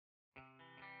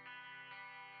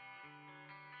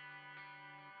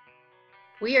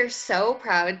We are so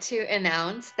proud to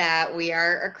announce that we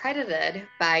are accredited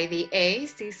by the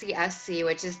ACCSC,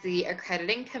 which is the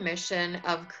Accrediting Commission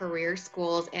of Career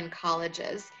Schools and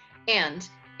Colleges. And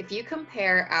if you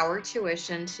compare our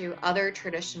tuition to other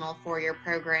traditional four-year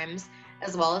programs,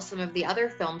 as well as some of the other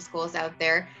film schools out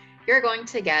there, you're going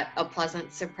to get a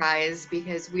pleasant surprise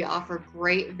because we offer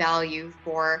great value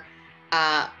for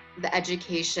the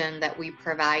education that we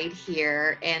provide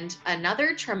here. And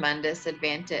another tremendous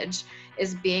advantage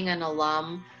is being an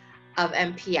alum of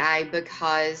MPI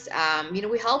because,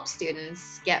 we help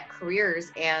students get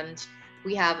careers, and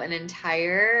we have an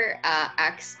entire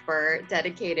expert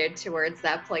dedicated towards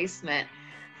that placement.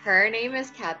 Her name is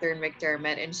Catherine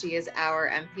McDermott, and she is our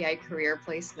MPI Career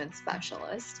Placement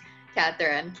Specialist.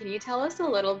 Catherine, can you tell us a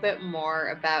little bit more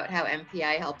about how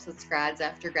MPI helps its grads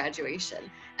after graduation?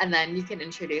 And then you can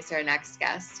introduce our next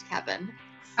guest, Kevin.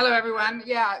 Hello, everyone.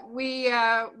 Yeah,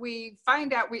 we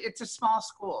find out it's a small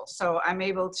school, so I'm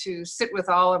able to sit with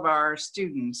all of our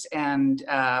students and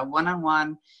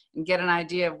one-on-one and get an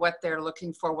idea of what they're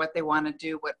looking for, what they want to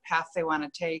do, what path they want to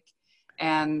take.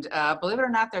 And believe it or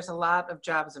not, there's a lot of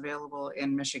jobs available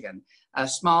in Michigan.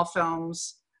 Small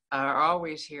films are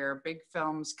always here. Big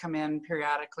films come in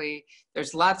periodically.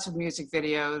 There's lots of music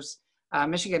videos.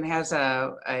 Michigan has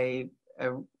a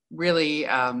really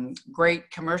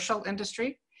great commercial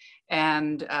industry,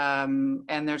 and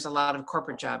there's a lot of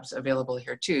corporate jobs available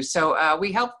here too. So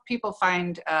we help people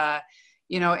find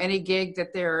any gig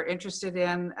that they're interested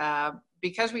in.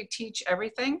 Because we teach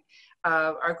everything,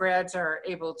 our grads are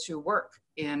able to work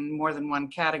in more than one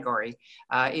category.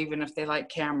 Even if they like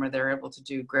camera, they're able to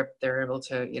do grip, they're able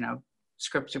to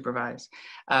script supervise,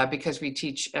 because we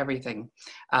teach everything,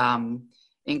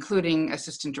 including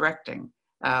assistant directing,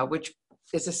 which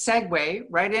is a segue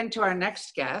right into our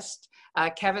next guest,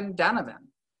 Kevin Donovan.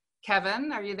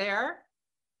 Kevin, are you there?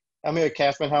 I'm here,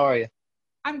 Catherine. How are you?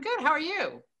 I'm good. How are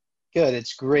you? Good.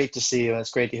 It's great to see you.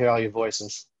 It's great to hear all your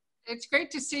voices. It's great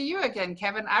to see you again,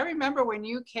 Kevin. I remember when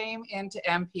you came into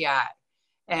MPI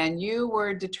and you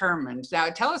were determined. Now,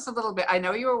 tell us a little bit. I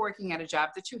know you were working at a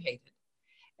job that you hated,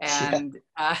 and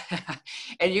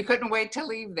and you couldn't wait to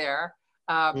leave there.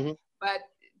 But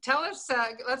tell us,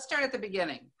 let's start at the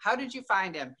beginning. How did you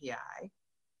find MPI?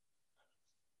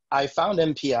 I found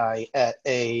MPI at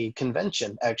a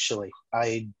convention, actually.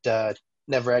 I'd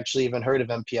never actually even heard of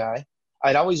MPI.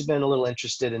 I'd always been a little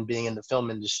interested in being in the film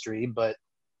industry, but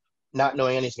not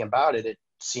knowing anything about it, it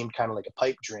seemed kind of like a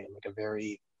pipe dream, like a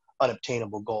very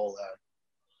unobtainable goal.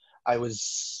 I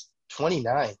was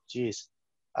 29, geez.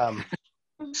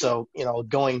 So,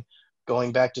 going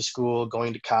back to school,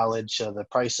 going to college, the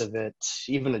price of it,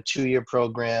 even a 2-year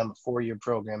program, a 4-year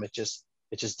program, it just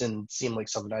didn't seem like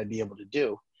something I'd be able to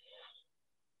do.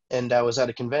 And I was at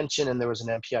a convention and there was an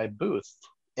MPI booth.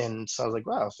 And so I was like,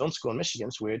 wow, film school in Michigan,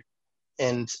 it's weird.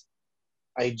 And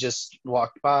I just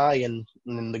walked by and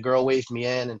the girl waved me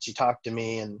in and she talked to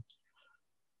me, and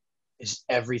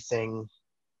everything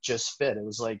just fit. It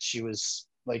was like she was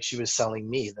selling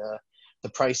me the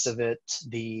price of it,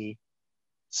 the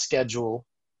schedule.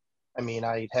 I mean,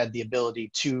 I had the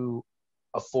ability to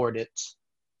afford it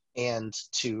and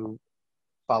to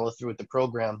follow through with the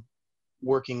program,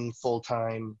 working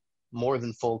full-time, more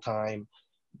than full-time,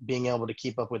 being able to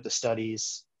keep up with the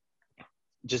studies,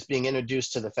 just being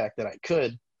introduced to the fact that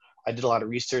I did a lot of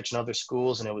research in other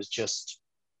schools, and it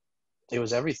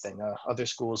was everything. Other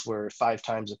schools were 5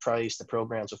 times the price, the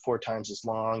programs were 4 times as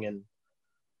long, and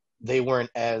they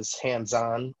weren't as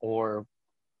hands-on or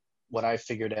what I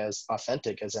figured as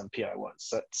authentic as MPI was.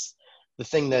 That's the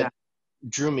thing that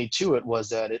drew me to it, was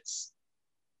that it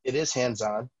is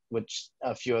hands-on, which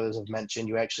a few others have mentioned.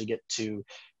 You actually get to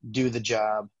do the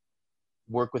job,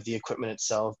 work with the equipment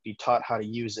itself, be taught how to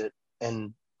use it,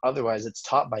 and otherwise it's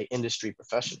taught by industry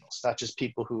professionals, not just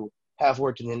people who have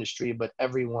worked in the industry, but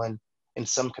everyone in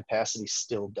some capacity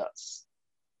still does.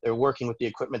 They're working with the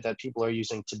equipment that people are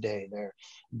using today. They're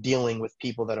dealing with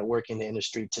people that are working in the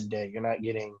industry today. You're not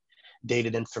getting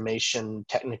dated information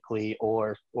technically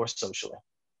or socially.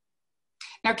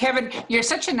 Now, Kevin, you're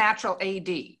such a natural AD.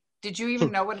 Did you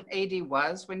even know what an AD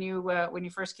was when you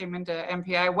first came into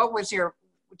MPI?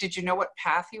 Did you know what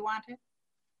path you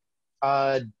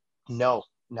wanted? No,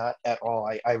 not at all.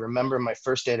 I remember my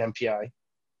first day at MPI.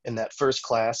 In that first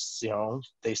class,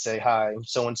 they say, hi,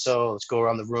 so-and-so, let's go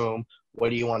around the room. What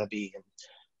do you want to be? And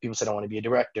people said, I want to be a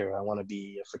director. I want to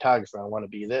be a photographer. I want to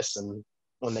be this. And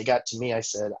when they got to me, I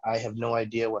said, I have no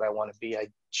idea what I want to be. I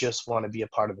just want to be a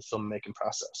part of the filmmaking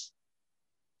process.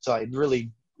 So I had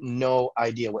really no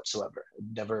idea whatsoever.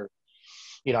 Never,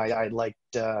 I liked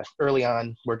early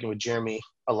on working with Jeremy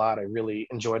a lot. I really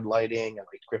enjoyed lighting. I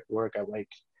liked grip work. I like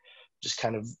just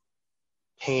kind of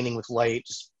painting with light,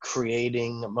 just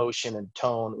creating emotion and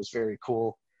tone. It was very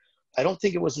cool. I don't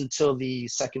think it was until the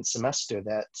second semester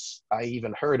that I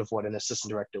even heard of what an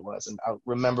assistant director was. And I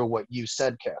remember what you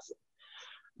said, Catherine.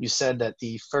 You said that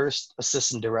the first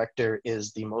assistant director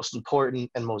is the most important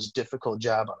and most difficult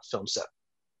job on a film set.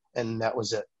 And that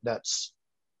was it.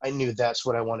 I knew that's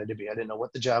what I wanted to be. I didn't know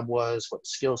what the job was, what the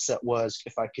skill set was,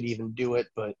 if I could even do it,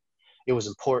 but it was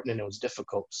important and it was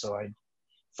difficult. So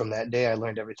from that day, I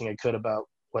learned everything I could about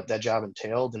what that job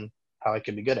entailed and how I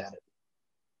could be good at it.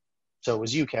 So it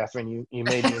was you, Catherine. You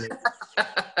made me.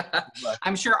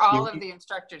 I'm sure all of the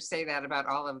instructors say that about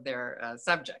all of their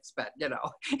subjects, but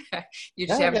you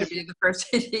just happen to be in the first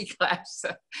AD class.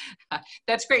 So,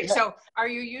 that's great. Yeah. So are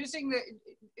you using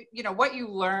what you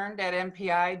learned at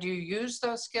MPI? Do you use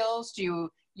those skills? Do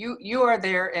you are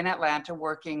there in Atlanta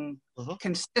working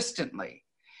consistently?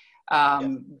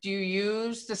 Do you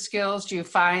use the skills? Do you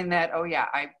find that, oh yeah,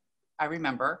 I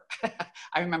remember,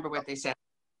 I remember what they said?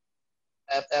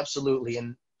 Absolutely.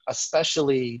 And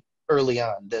especially early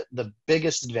on, the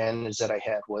biggest advantage that I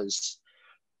had was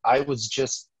I was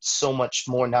just so much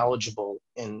more knowledgeable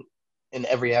in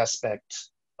every aspect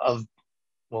of,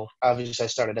 well, obviously I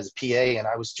started as a PA and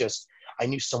I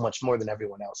knew so much more than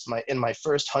everyone else. In my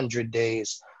first 100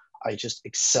 days, I just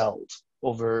excelled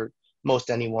over most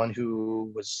anyone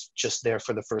who was just there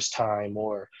for the first time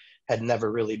or had never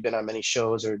really been on many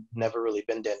shows or never really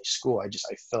been to any school.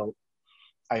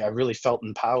 I really felt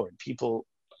empowered.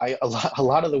 A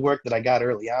lot of the work that I got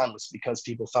early on was because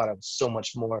people thought I was so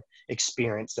much more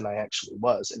experienced than I actually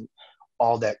was. And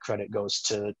all that credit goes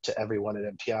to everyone at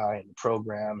MPI and the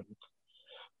program. And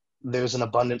there's an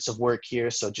abundance of work here.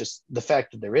 So just the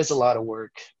fact that there is a lot of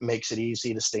work makes it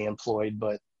easy to stay employed.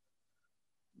 But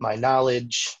my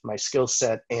knowledge, my skill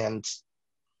set, and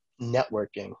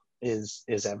networking is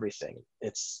everything.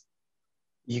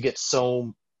 You get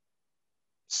so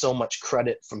much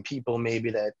credit from people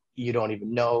maybe that you don't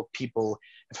even know. People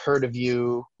have heard of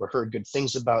you or heard good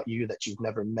things about you that you've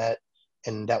never met.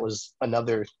 And that was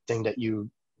another thing that you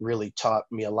really taught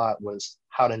me a lot, was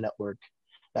how to network,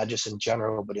 not just in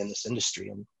general, but in this industry.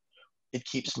 And it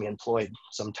keeps me employed.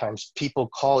 Sometimes people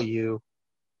call you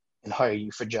and hire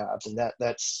you for jobs. And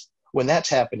when that's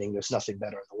happening, there's nothing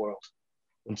better in the world.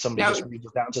 When somebody just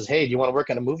reaches out and says, hey, do you want to work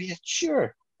on a movie? Sure,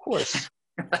 of course.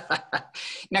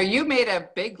 Now you made a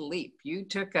big leap. You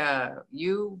took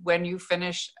when you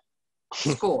finished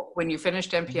school, when you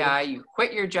finished MPI, you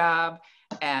quit your job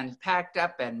and packed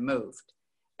up and moved.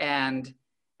 And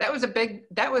that was big.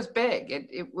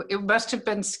 It must have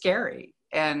been scary.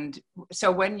 And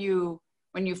so when you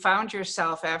found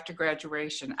yourself after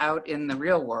graduation out in the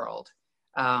real world,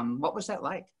 what was that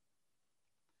like?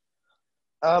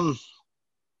 I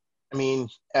mean,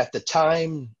 at the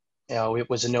time, it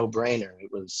was a no-brainer. It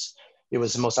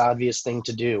was the most obvious thing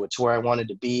to do. It's where I wanted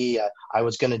to be. I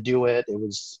was going to do it. It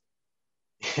was,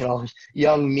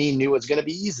 young me knew it was going to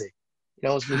be easy. It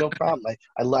was no problem.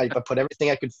 I put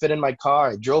everything I could fit in my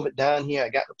car. I drove it down here. I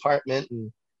got an apartment,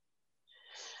 and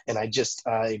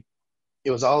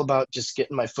it was all about just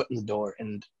getting my foot in the door.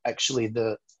 And actually,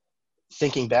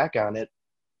 thinking back on it,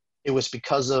 it was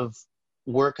because of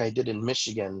work I did in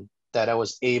Michigan that I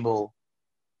was able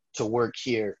to work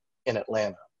here in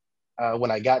Atlanta.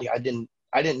 When I got here, I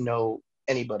didn't know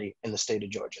anybody in the state of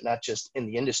Georgia, not just in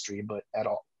the industry, but at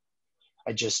all.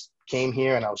 I just came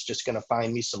here and I was just going to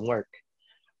find me some work.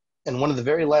 And one of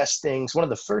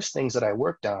the first things that I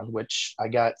worked on, which I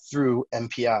got through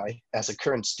MPI as a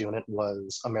current student,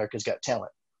 was America's Got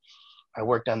Talent. I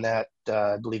worked on that,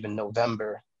 I believe in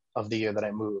November of the year that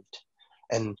I moved.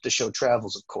 And the show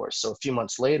travels, of course. So a few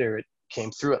months later, it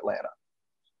came through Atlanta.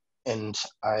 And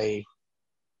I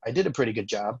did a pretty good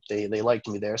job. They liked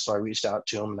me there. So I reached out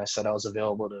to them and I said I was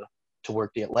available to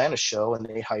work the Atlanta show, and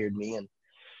they hired me. And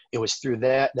it was through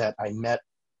that I met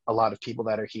a lot of people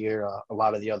that are here, a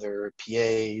lot of the other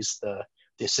PAs, the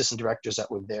assistant directors that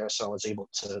were there. So I was able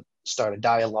to start a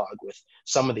dialogue with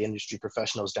some of the industry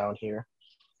professionals down here.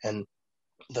 And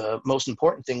the most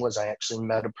important thing was I actually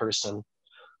met a person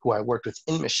who I worked with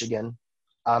in Michigan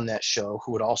on that show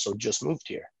who had also just moved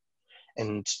here.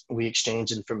 And we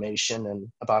exchanged information. And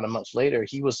about a month later,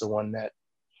 he was the one that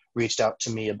reached out to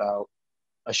me about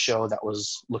a show that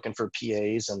was looking for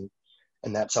PAs.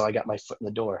 And that's how I got my foot in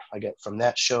the door. From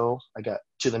that show, I got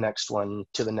to the next one,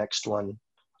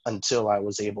 until I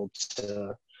was able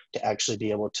to actually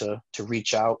be able to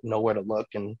reach out, know where to look,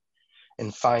 and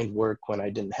find work when I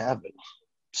didn't have it.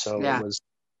 So It was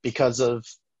because of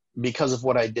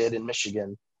what I did in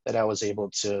Michigan that I was able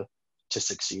to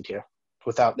succeed here.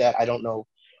 Without that, I don't know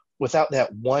without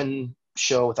that one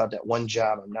show, without that one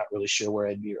job, I'm not really sure where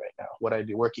I'd be right now, what I'd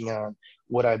be working on,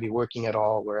 would I be working at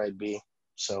all, where I'd be.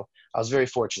 So I was very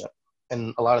fortunate.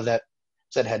 And a lot of that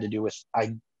had to do with,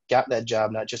 I got that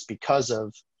job not just because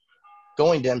of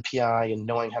going to MPI and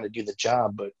knowing how to do the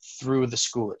job, but through the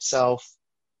school itself,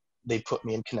 they put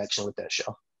me in connection with that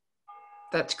show.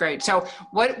 That's great. So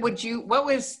what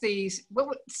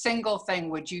single thing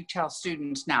would you tell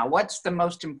students now? What's the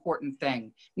most important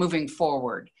thing moving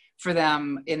forward for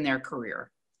them in their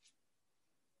career?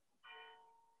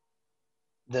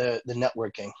 The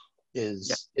networking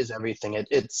is everything.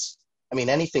 It's, I mean,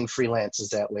 anything freelance is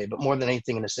that way, but more than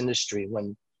anything in this industry,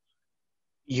 when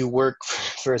you work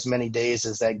for as many days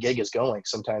as that gig is going,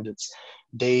 sometimes it's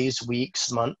days,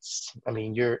 weeks, months. I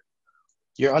mean, you're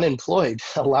unemployed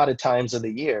a lot of times of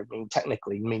the year. I mean,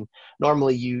 technically, I mean,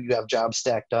 normally you have jobs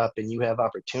stacked up and you have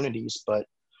opportunities, but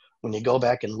when you go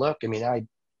back and look, I mean,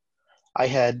 I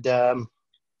had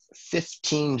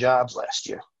 15 jobs last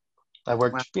year. I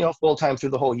worked, full time through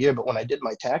the whole year, but when I did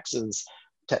my taxes,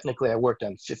 technically I worked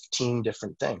on 15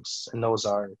 different things, and those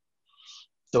are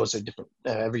different.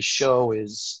 Every show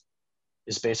is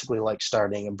basically like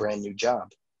starting a brand new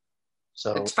job.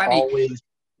 So it's funny.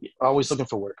 Always looking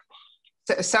for work.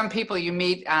 Some people you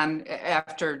meet on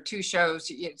after two shows,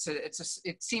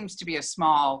 it seems to be a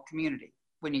small community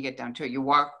when you get down to it. You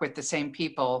walk with the same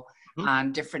people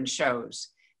on different shows.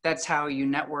 That's how you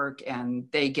network, and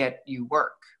they get you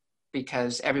work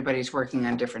because everybody's working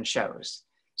on different shows.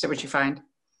 Is that what you find?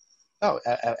 Oh,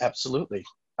 absolutely.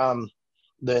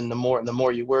 Then the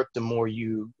more you work, the more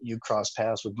you cross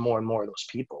paths with more and more of those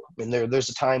people. I mean, there's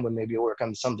a time when maybe you work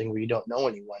on something where you don't know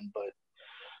anyone, but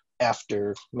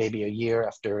after maybe a year,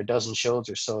 after a dozen shows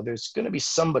or so, there's going to be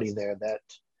somebody there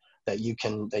that you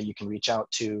can reach out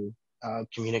to,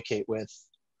 communicate with.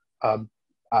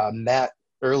 Matt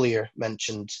earlier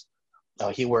mentioned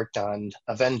he worked on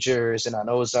Avengers and on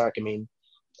Ozark. I mean,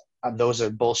 those are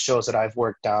both shows that I've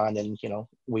worked on, and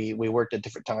we worked at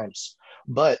different times.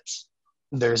 But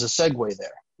there's a segue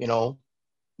there.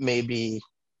 Maybe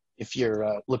if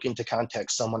you're looking to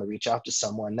contact someone or reach out to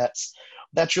someone,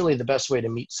 that's really the best way to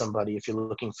meet somebody if you're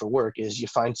looking for work, is you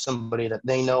find somebody that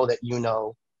they know that you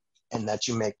know, and that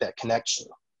you make that connection.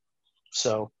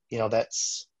 So,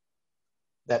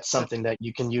 that's something that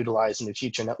you can utilize in the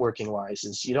future networking wise,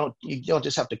 is you don't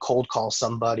just have to cold call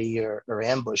somebody or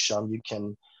ambush them. You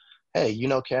can, hey,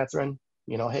 Catherine,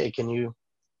 hey, can you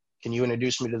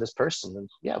introduce me to this person? And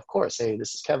yeah, of course. Hey,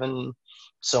 this is Kevin,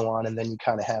 so on. And then you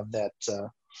kind of have that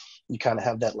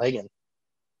leg in.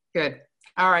 Good.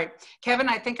 All right, Kevin,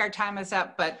 I think our time is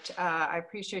up, but I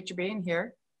appreciate you being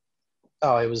here.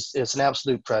 Oh, it's an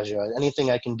absolute pleasure. Anything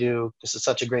I can do, this is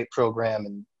such a great program,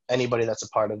 and anybody that's a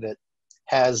part of it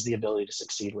has the ability to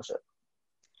succeed with it.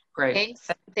 Great. Thanks,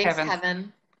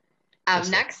 Kevin.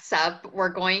 Next up, we're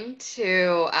going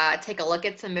to take a look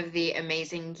at some of the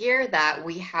amazing gear that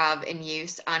we have in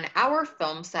use on our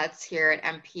film sets here at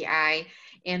MPI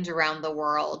and around the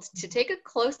world. To take a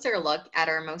closer look at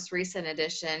our most recent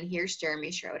edition, here's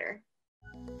Jeremy Schroeder.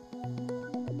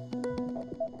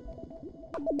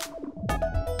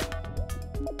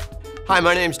 Hi,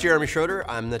 my name is Jeremy Schroeder.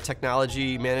 I'm the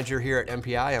technology manager here at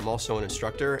MPI. I'm also an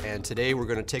instructor, and today we're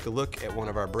going to take a look at one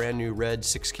of our brand new Red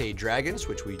 6K Dragons,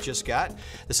 which we just got.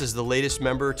 This is the latest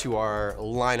member to our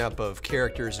lineup of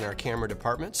characters in our camera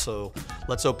department, so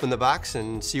let's open the box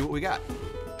and see what we got.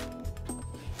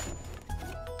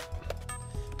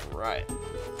 Right.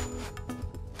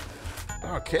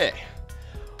 Okay.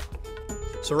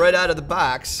 So right out of the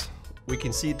box, we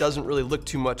can see it doesn't really look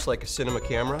too much like a cinema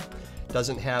camera.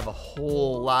 Doesn't have a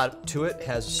whole lot to it.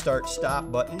 Has a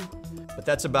start-stop button, but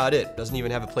that's about it. Doesn't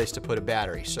even have a place to put a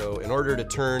battery. So in order to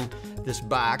turn this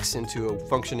box into a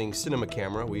functioning cinema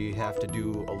camera, we have to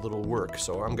do a little work.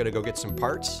 So I'm gonna go get some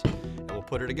parts and we'll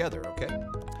put her together, okay?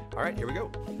 All right, here we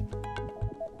go.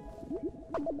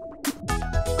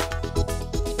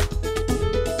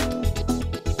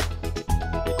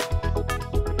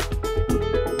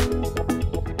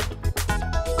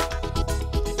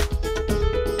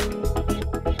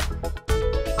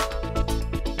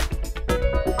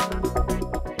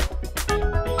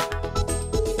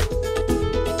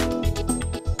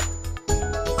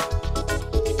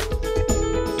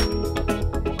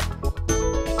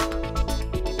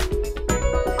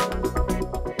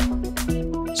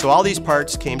 So all these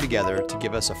parts came together to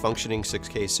give us a functioning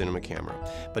 6K cinema camera,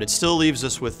 but it still leaves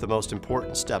us with the most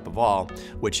important step of all,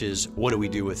 which is what do we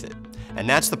do with it? And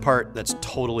that's the part that's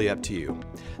totally up to you.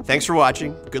 Thanks for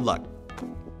watching. Good luck.